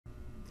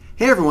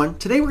Hey everyone,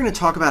 today we're going to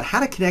talk about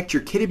how to connect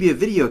your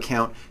kwVideo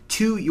account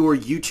to your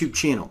YouTube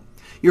channel.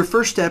 Your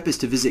first step is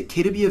to visit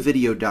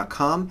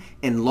kwVideo.com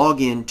and log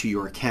in to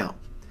your account.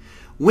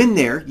 When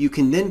there, you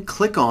can then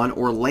click on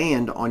or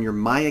land on your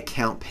My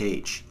Account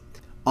page.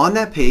 On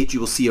that page,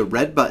 you will see a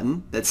red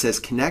button that says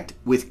Connect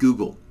with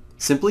Google.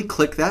 Simply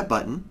click that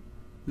button.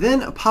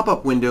 Then a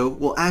pop-up window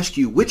will ask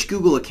you which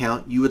Google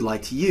account you would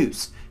like to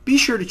use. Be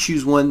sure to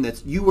choose one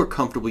that you are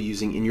comfortable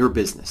using in your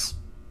business.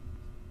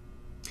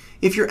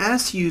 If you're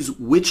asked to use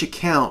which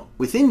account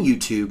within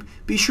YouTube,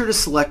 be sure to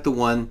select the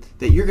one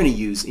that you're going to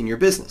use in your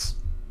business.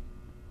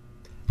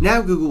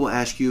 Now Google will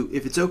ask you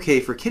if it's okay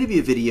for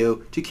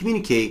kwVideo to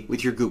communicate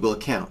with your Google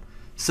account.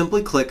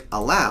 Simply click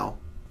Allow,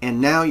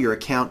 and now your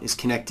account is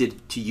connected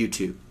to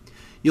YouTube.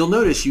 You'll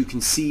notice you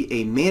can see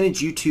a Manage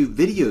YouTube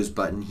Videos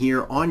button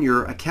here on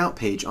your account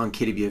page on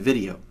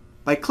kwVideo.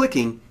 By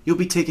clicking, you'll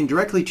be taken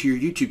directly to your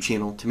YouTube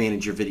channel to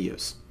manage your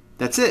videos.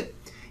 That's it.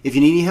 If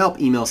you need any help,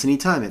 email us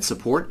anytime at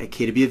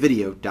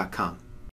support@kwvideo.com.